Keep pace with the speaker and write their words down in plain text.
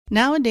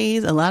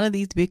Nowadays, a lot of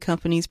these big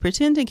companies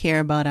pretend to care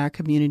about our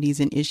communities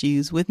and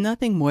issues with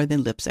nothing more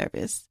than lip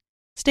service.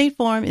 State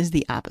Farm is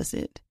the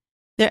opposite.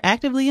 They're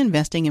actively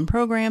investing in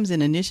programs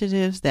and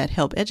initiatives that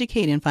help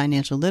educate in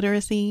financial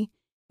literacy,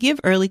 give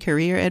early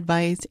career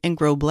advice, and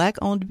grow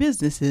Black-owned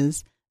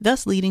businesses,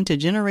 thus leading to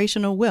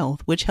generational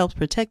wealth, which helps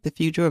protect the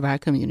future of our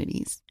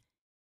communities.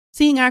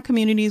 Seeing our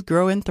communities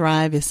grow and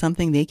thrive is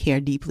something they care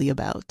deeply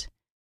about.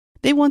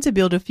 They want to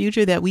build a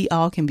future that we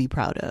all can be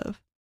proud of.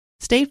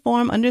 State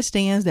Farm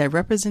understands that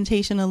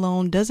representation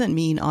alone doesn't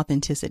mean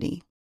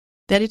authenticity,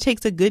 that it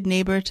takes a good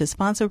neighbor to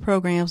sponsor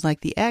programs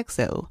like the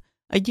ACT-SO,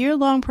 a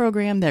year-long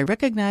program that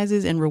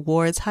recognizes and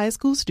rewards high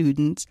school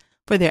students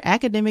for their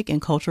academic and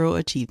cultural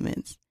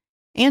achievements,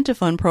 and to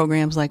fund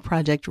programs like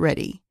Project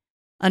Ready,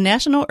 a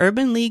National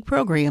Urban League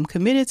program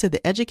committed to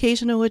the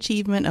educational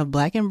achievement of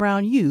Black and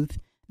Brown youth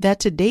that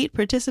to date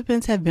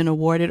participants have been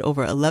awarded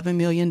over $11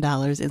 million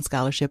in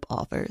scholarship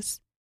offers.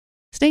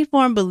 State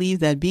Farm believes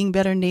that being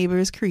better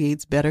neighbors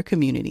creates better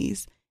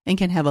communities and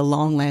can have a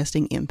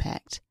long-lasting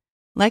impact.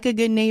 Like a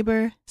good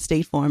neighbor,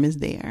 State Farm is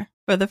there.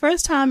 For the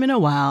first time in a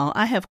while,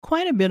 I have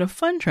quite a bit of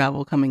fun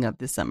travel coming up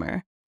this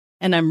summer,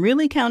 and I'm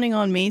really counting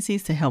on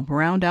Macy's to help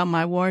round out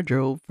my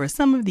wardrobe for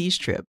some of these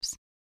trips.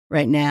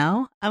 Right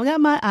now, I've got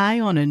my eye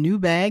on a new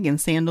bag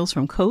and sandals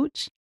from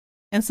Coach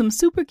and some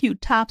super cute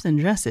tops and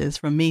dresses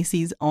from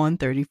Macy's On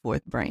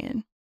 34th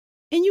brand.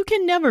 And you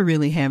can never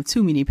really have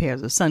too many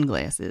pairs of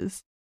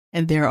sunglasses.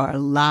 And there are a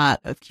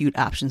lot of cute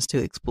options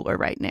to explore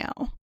right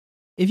now.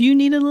 If you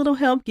need a little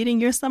help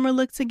getting your summer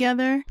look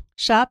together,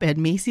 shop at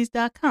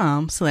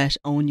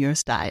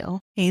Macys.com/ownyourstyle.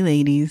 Hey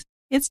ladies,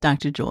 it's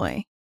Dr.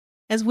 Joy.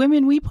 As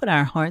women, we put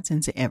our hearts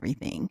into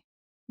everything.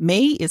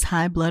 May is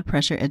High Blood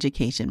Pressure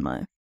Education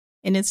Month,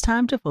 and it's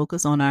time to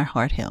focus on our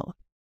heart health.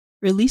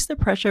 Release the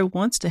Pressure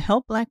wants to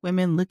help Black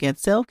women look at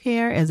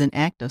self-care as an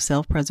act of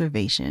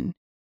self-preservation.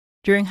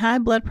 During High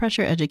Blood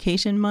Pressure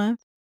Education Month,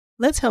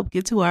 let's help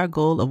get to our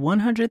goal of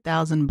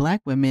 100,000 Black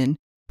women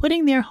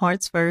putting their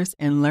hearts first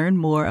and learn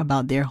more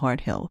about their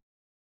heart health.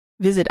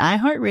 Visit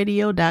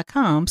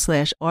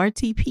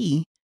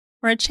iHeartRadio.com/RTP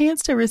for a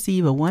chance to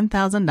receive a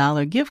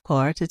 $1,000 gift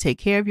card to take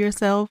care of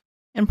yourself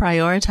and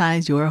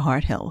prioritize your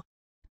heart health.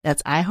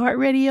 That's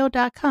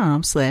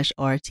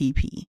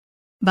iHeartRadio.com/RTP.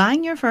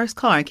 Buying your first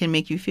car can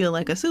make you feel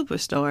like a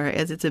superstar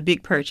as it's a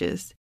big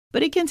purchase,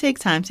 but it can take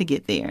time to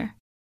get there.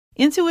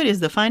 Intuit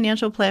is the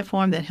financial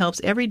platform that helps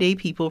everyday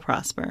people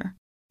prosper.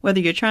 Whether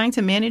you're trying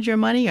to manage your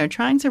money or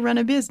trying to run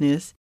a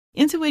business,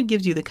 Intuit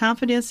gives you the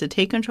confidence to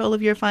take control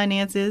of your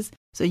finances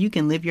so you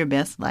can live your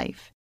best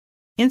life.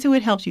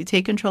 Intuit helps you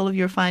take control of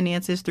your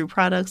finances through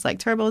products like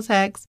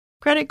TurboTax,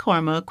 Credit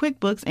Karma,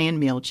 QuickBooks,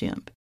 and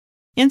MailChimp.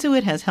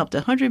 Intuit has helped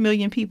 100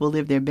 million people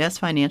live their best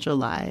financial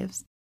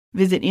lives.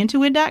 Visit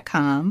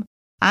Intuit.com,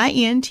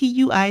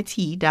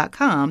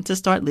 Intuit.com to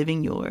start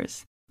living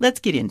yours. Let's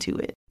get into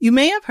it. You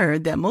may have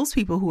heard that most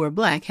people who are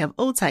Black have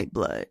O-type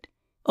blood.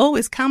 O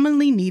is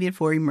commonly needed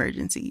for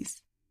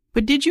emergencies.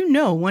 But did you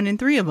know 1 in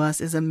 3 of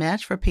us is a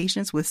match for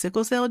patients with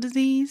sickle cell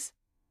disease?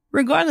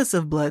 Regardless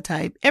of blood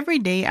type, every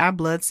day our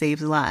blood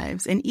saves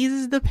lives and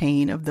eases the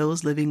pain of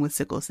those living with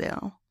sickle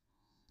cell.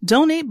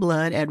 Donate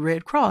blood at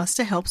Red Cross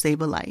to help save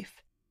a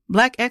life.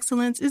 Black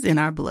excellence is in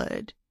our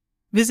blood.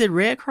 Visit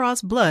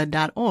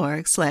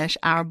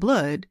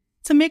redcrossblood.org/ourblood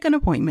to make an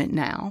appointment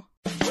now.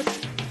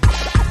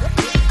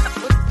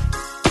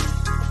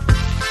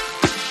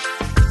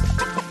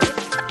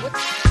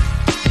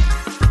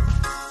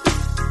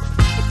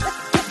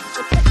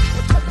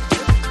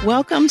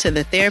 Welcome to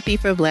the Therapy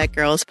for Black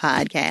Girls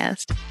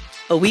podcast,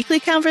 a weekly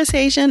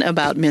conversation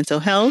about mental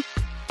health,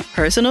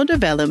 personal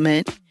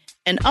development,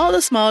 and all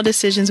the small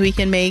decisions we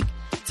can make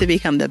to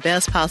become the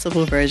best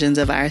possible versions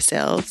of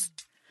ourselves.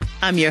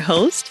 I'm your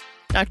host,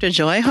 Dr.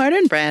 Joy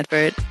Harden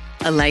Bradford,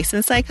 a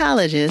licensed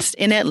psychologist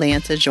in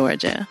Atlanta,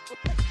 Georgia.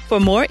 For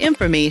more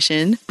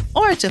information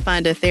or to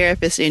find a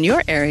therapist in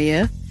your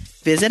area,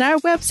 visit our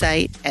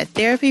website at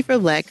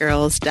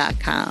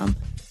therapyforblackgirls.com.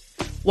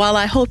 While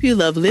I hope you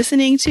love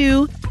listening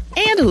to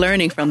and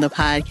learning from the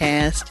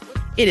podcast,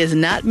 it is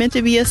not meant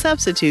to be a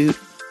substitute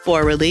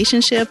for a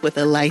relationship with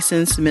a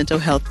licensed mental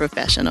health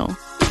professional.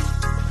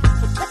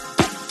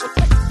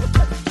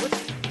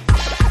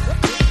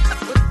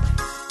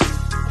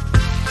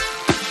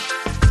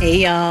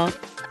 Hey y'all,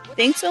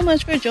 thanks so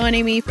much for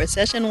joining me for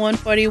session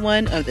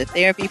 141 of the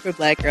Therapy for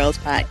Black Girls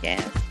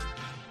podcast.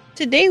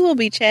 Today we'll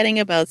be chatting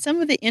about some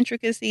of the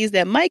intricacies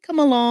that might come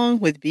along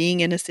with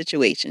being in a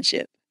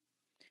situationship.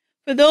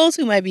 For those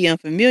who might be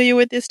unfamiliar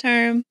with this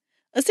term,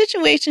 a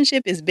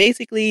situationship is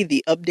basically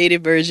the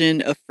updated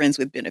version of friends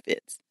with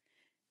benefits.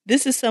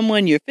 This is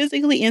someone you're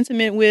physically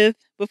intimate with,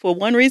 but for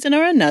one reason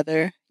or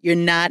another, you're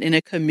not in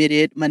a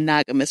committed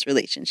monogamous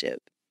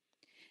relationship.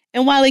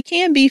 And while it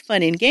can be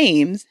fun and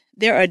games,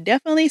 there are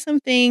definitely some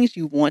things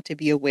you want to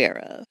be aware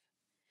of.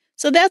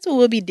 So that's what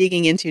we'll be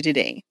digging into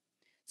today.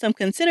 Some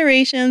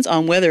considerations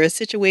on whether a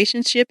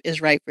situationship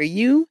is right for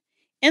you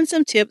and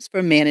some tips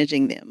for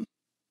managing them.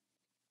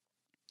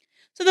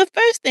 So the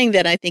first thing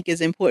that I think is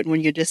important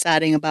when you're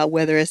deciding about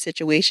whether a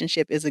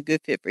situationship is a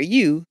good fit for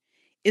you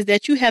is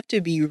that you have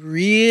to be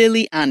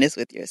really honest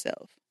with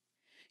yourself.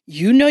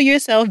 You know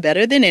yourself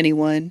better than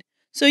anyone,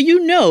 so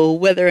you know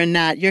whether or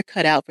not you're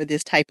cut out for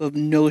this type of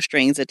no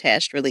strings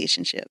attached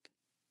relationship.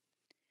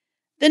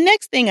 The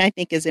next thing I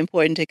think is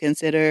important to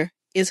consider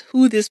is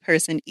who this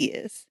person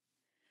is.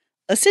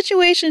 A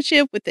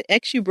situationship with the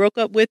ex you broke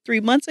up with 3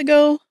 months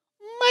ago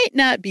might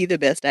not be the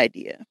best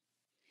idea.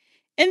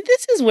 And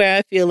this is where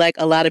I feel like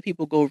a lot of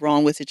people go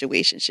wrong with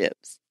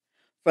situationships.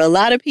 For a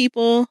lot of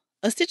people,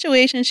 a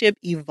situationship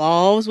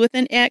evolves with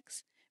an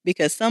ex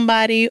because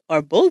somebody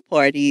or both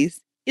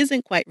parties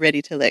isn't quite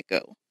ready to let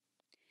go.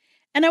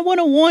 And I want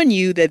to warn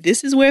you that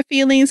this is where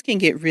feelings can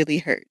get really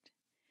hurt.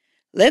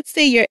 Let's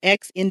say your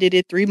ex ended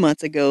it 3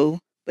 months ago,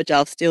 but y'all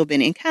have still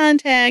been in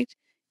contact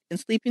and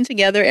sleeping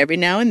together every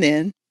now and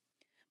then.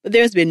 But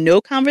there's been no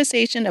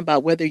conversation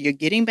about whether you're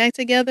getting back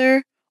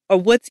together or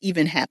what's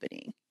even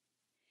happening.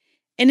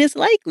 And it's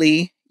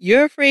likely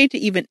you're afraid to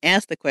even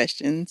ask the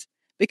questions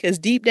because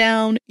deep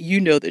down, you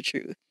know the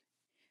truth.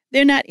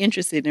 They're not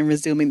interested in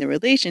resuming the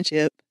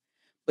relationship,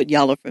 but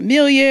y'all are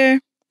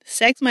familiar,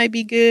 sex might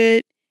be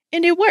good,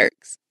 and it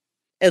works,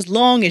 as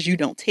long as you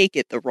don't take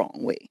it the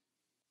wrong way.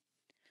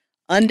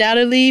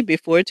 Undoubtedly,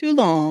 before too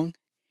long,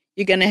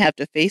 you're going to have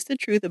to face the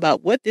truth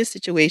about what this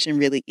situation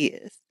really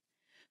is.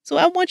 So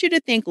I want you to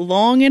think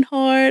long and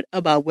hard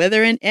about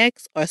whether an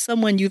ex or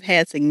someone you've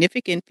had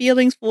significant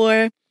feelings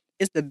for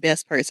is the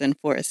best person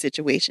for a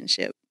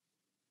situationship.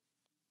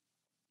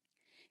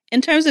 In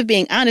terms of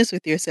being honest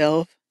with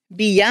yourself,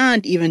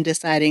 beyond even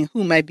deciding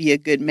who might be a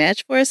good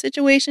match for a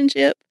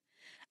situationship,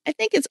 I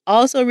think it's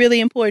also really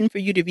important for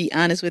you to be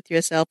honest with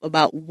yourself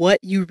about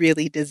what you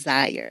really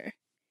desire.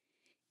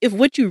 If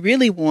what you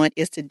really want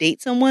is to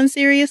date someone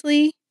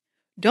seriously,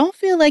 don't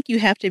feel like you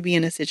have to be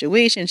in a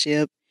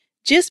situationship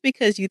just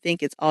because you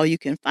think it's all you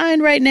can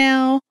find right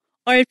now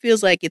or it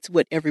feels like it's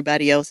what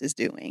everybody else is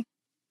doing.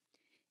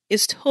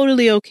 It's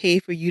totally okay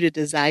for you to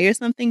desire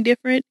something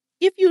different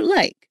if you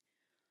like.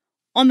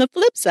 On the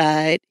flip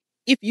side,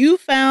 if you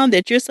found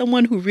that you're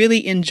someone who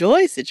really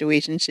enjoys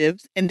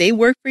situationships and they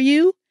work for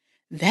you,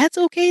 that's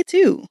okay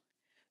too.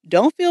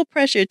 Don't feel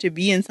pressured to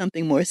be in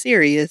something more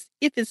serious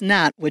if it's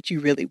not what you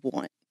really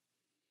want.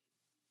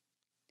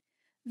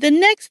 The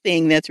next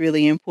thing that's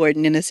really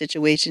important in a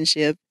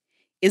situationship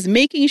is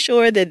making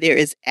sure that there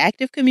is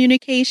active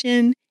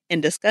communication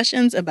and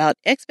discussions about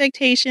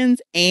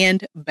expectations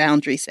and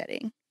boundary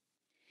setting.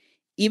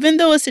 Even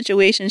though a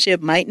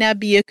situationship might not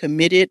be a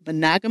committed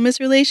monogamous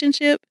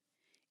relationship,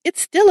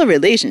 it's still a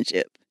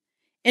relationship.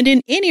 And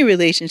in any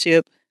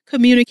relationship,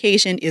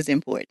 communication is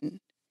important.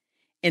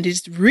 And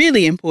it's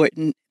really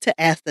important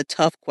to ask the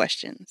tough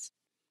questions.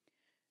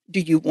 Do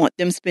you want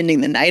them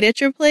spending the night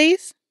at your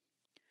place?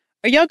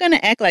 Are y'all going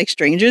to act like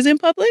strangers in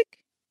public?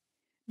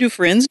 Do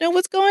friends know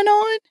what's going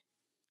on?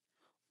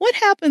 What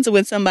happens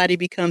when somebody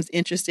becomes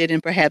interested in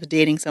perhaps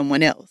dating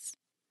someone else?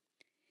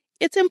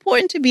 It's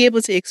important to be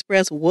able to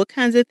express what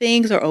kinds of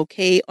things are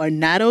okay or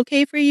not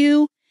okay for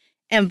you,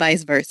 and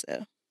vice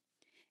versa.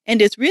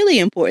 And it's really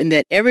important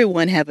that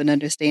everyone have an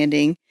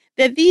understanding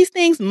that these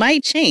things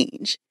might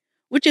change,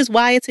 which is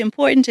why it's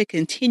important to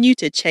continue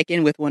to check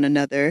in with one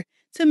another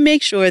to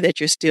make sure that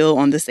you're still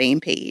on the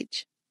same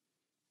page.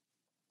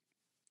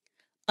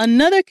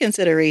 Another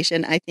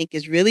consideration I think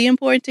is really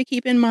important to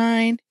keep in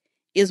mind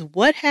is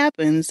what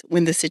happens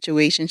when the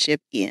situationship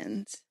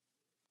ends.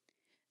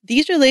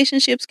 These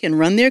relationships can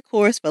run their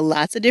course for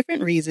lots of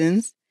different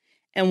reasons,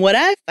 and what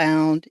I've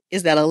found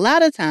is that a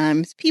lot of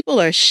times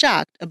people are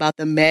shocked about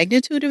the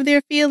magnitude of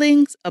their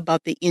feelings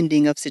about the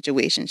ending of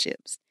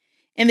situationships,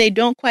 and they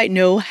don't quite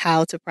know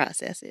how to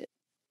process it.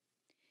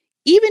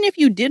 Even if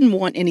you didn't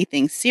want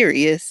anything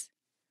serious,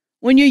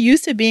 when you're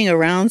used to being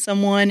around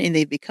someone and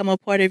they've become a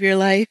part of your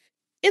life,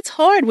 it's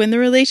hard when the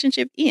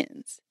relationship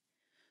ends.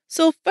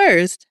 So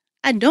first,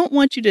 I don't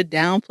want you to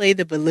downplay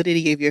the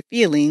validity of your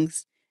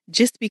feelings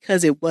just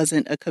because it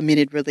wasn't a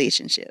committed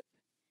relationship.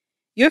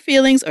 Your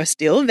feelings are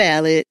still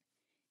valid,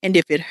 and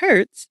if it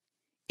hurts,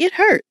 it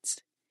hurts.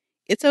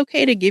 It's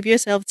okay to give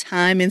yourself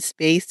time and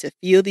space to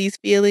feel these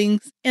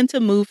feelings and to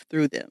move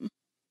through them.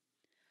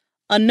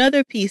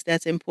 Another piece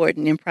that's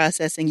important in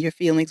processing your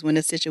feelings when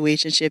a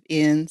situationship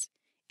ends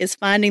is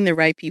finding the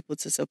right people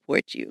to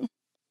support you.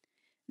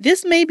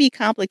 This may be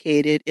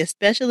complicated,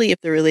 especially if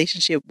the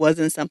relationship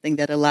wasn't something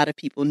that a lot of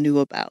people knew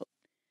about.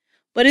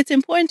 But it's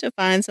important to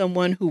find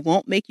someone who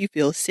won't make you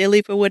feel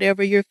silly for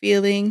whatever you're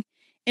feeling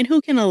and who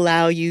can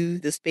allow you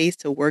the space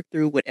to work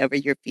through whatever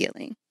you're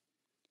feeling.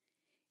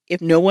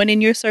 If no one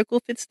in your circle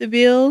fits the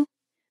bill,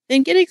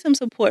 then getting some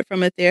support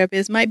from a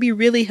therapist might be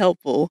really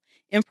helpful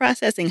in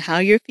processing how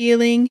you're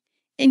feeling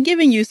and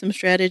giving you some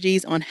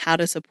strategies on how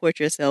to support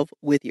yourself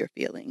with your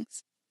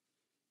feelings.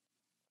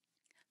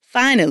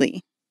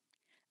 Finally,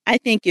 I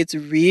think it's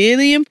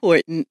really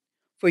important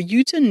for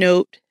you to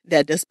note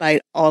that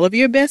despite all of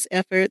your best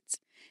efforts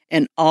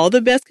and all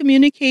the best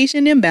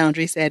communication and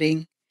boundary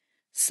setting,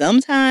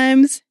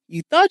 sometimes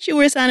you thought you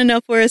were signing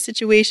up for a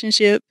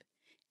situationship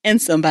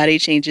and somebody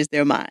changes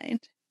their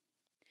mind.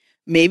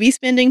 Maybe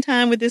spending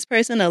time with this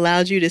person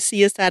allowed you to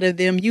see a side of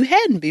them you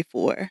hadn't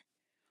before.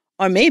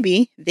 Or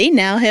maybe they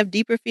now have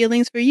deeper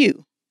feelings for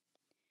you.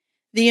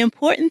 The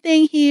important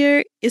thing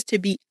here is to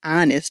be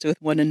honest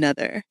with one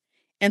another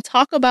and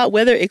talk about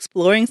whether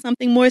exploring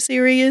something more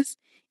serious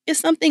is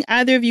something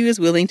either of you is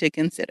willing to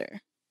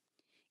consider.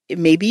 It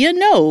may be a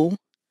no,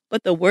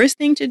 but the worst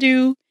thing to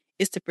do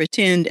is to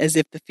pretend as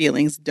if the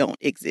feelings don't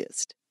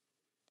exist.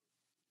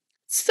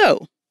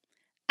 So,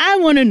 I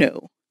want to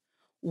know,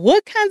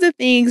 what kinds of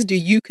things do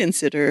you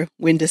consider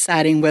when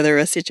deciding whether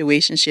a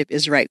situationship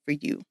is right for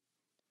you?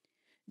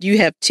 Do you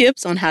have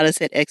tips on how to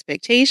set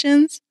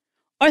expectations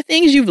or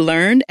things you've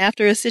learned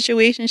after a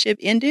situationship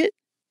ended?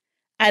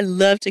 I'd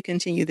love to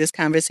continue this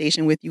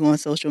conversation with you on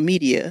social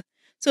media,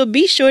 so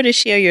be sure to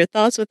share your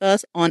thoughts with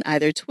us on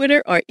either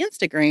Twitter or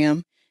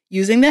Instagram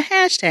using the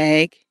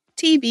hashtag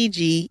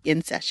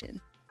TBGInSession.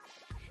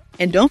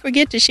 And don't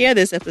forget to share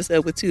this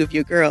episode with 2 of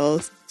your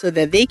girls so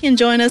that they can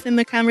join us in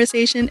the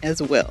conversation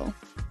as well.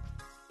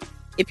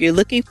 If you're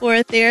looking for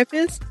a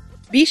therapist,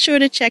 be sure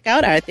to check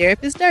out our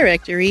therapist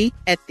directory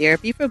at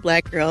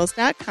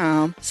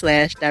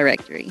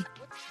therapyforblackgirls.com/directory.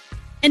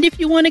 And if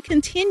you want to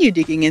continue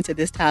digging into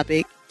this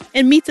topic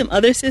and meet some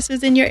other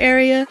sisters in your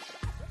area,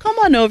 come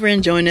on over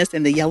and join us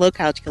in the Yellow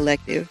Couch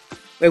Collective,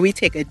 where we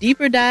take a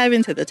deeper dive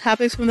into the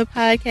topics from the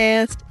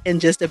podcast and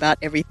just about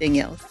everything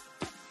else.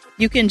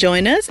 You can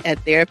join us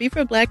at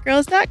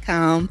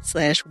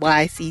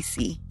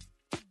therapyforblackgirls.com/YCC.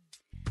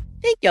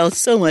 Thank y'all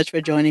so much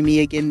for joining me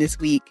again this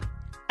week.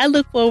 I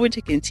look forward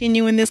to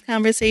continuing this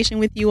conversation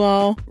with you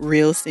all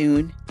real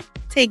soon.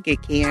 Take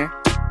good care.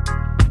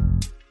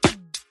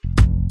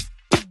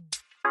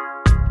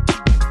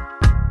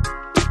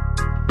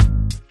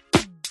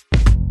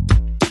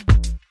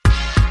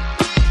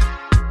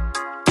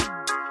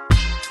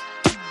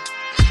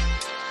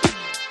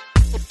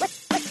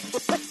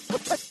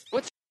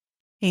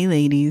 Hey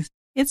ladies,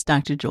 it's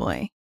Dr.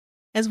 Joy.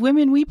 As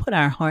women, we put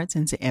our hearts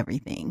into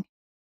everything.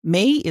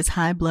 May is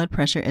High Blood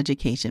Pressure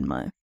Education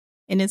Month,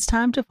 and it's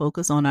time to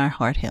focus on our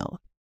heart health.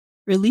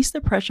 Release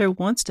the Pressure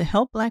wants to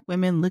help Black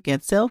women look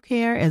at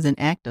self-care as an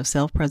act of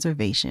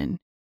self-preservation.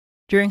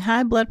 During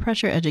High Blood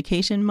Pressure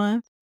Education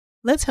Month,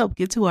 let's help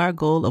get to our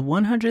goal of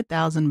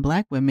 100,000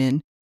 Black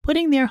women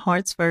putting their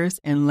hearts first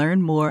and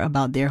learn more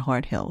about their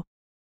heart health.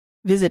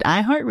 Visit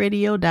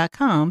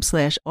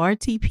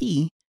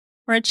iHeartRadio.com/RTP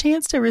for a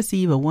chance to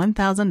receive a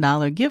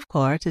 $1,000 gift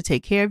card to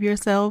take care of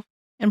yourself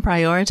and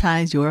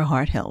prioritize your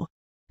heart health.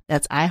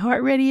 That's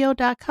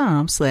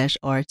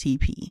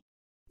iHeartRadio.com/RTP.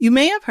 You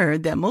may have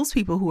heard that most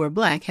people who are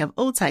Black have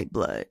O-type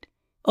blood.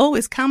 O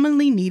is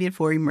commonly needed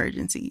for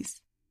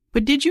emergencies.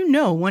 But did you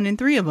know 1 in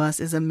 3 of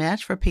us is a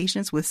match for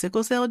patients with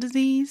sickle cell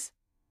disease?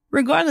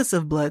 Regardless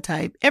of blood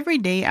type, every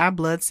day our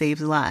blood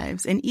saves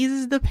lives and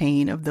eases the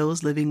pain of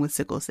those living with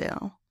sickle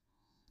cell.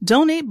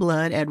 Donate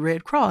blood at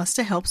Red Cross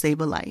to help save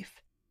a life.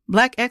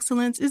 Black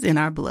excellence is in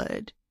our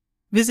blood.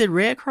 Visit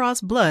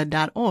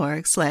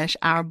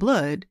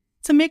redcrossblood.org/ourblood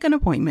to make an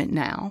appointment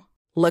now.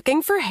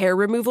 Looking for hair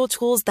removal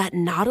tools that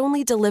not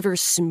only deliver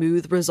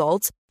smooth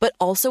results, but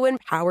also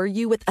empower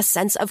you with a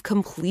sense of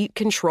complete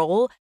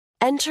control?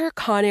 Enter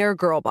Conair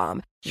Girl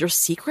Bomb, your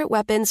secret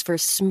weapons for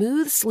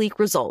smooth, sleek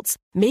results,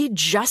 made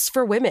just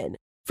for women.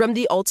 From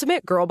the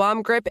ultimate Girl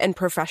Bomb grip and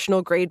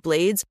professional-grade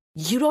blades,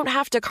 you don't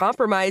have to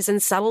compromise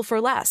and settle for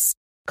less.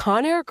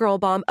 Conair Girl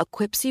Bomb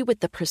equips you with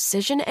the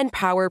precision and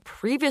power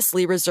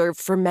previously reserved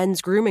for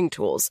men's grooming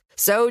tools.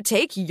 So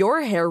take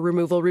your hair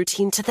removal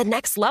routine to the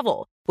next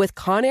level with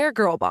Conair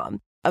Girl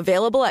Bomb.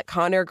 Available at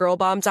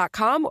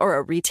ConairGirlBomb.com or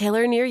a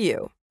retailer near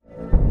you.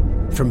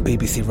 From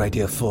BBC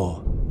Radio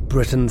 4,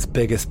 Britain's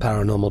biggest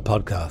paranormal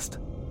podcast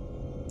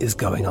is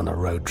going on a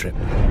road trip.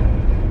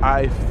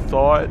 I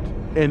thought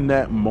in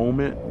that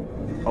moment,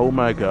 oh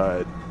my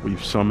God,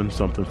 we've summoned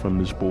something from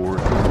this board.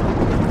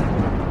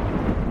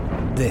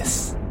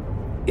 This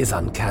is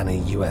Uncanny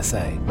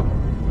USA.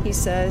 He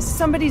says,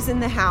 somebody's in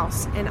the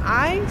house, and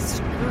I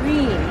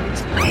screamed.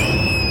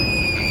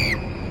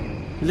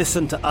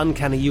 Listen to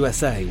Uncanny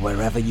USA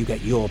wherever you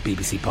get your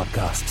BBC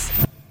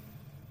podcasts,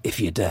 if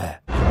you dare.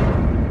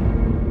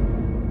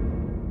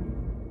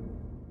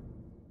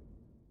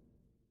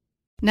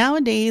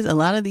 Nowadays, a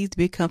lot of these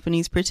big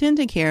companies pretend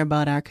to care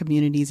about our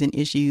communities and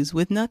issues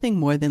with nothing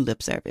more than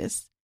lip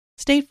service.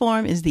 State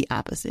Farm is the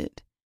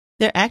opposite.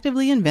 They're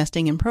actively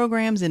investing in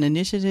programs and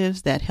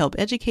initiatives that help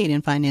educate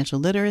in financial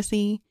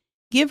literacy,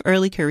 give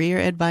early career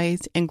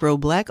advice, and grow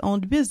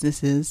Black-owned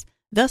businesses,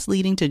 thus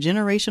leading to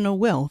generational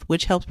wealth,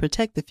 which helps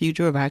protect the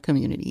future of our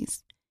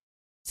communities.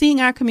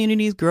 Seeing our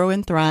communities grow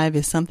and thrive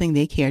is something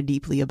they care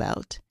deeply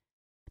about.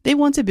 They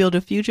want to build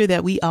a future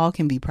that we all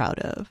can be proud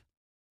of.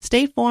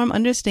 State Farm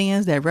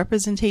understands that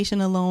representation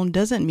alone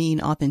doesn't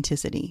mean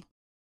authenticity,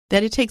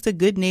 that it takes a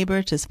good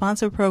neighbor to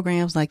sponsor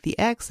programs like the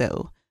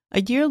ACT-SO,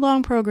 a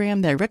year-long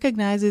program that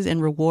recognizes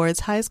and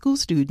rewards high school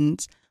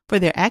students for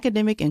their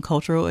academic and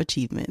cultural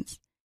achievements,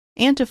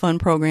 and to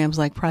fund programs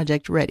like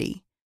Project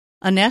Ready,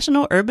 a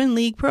National Urban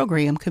League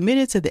program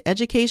committed to the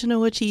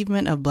educational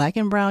achievement of Black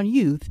and Brown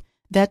youth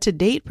that to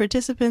date,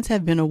 participants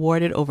have been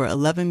awarded over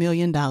 $11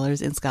 million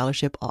in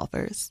scholarship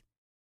offers.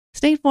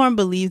 State Farm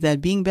believes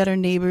that being better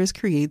neighbors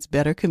creates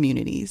better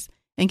communities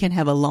and can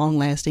have a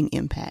long-lasting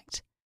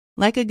impact.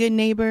 Like a good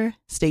neighbor,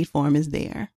 State Farm is there.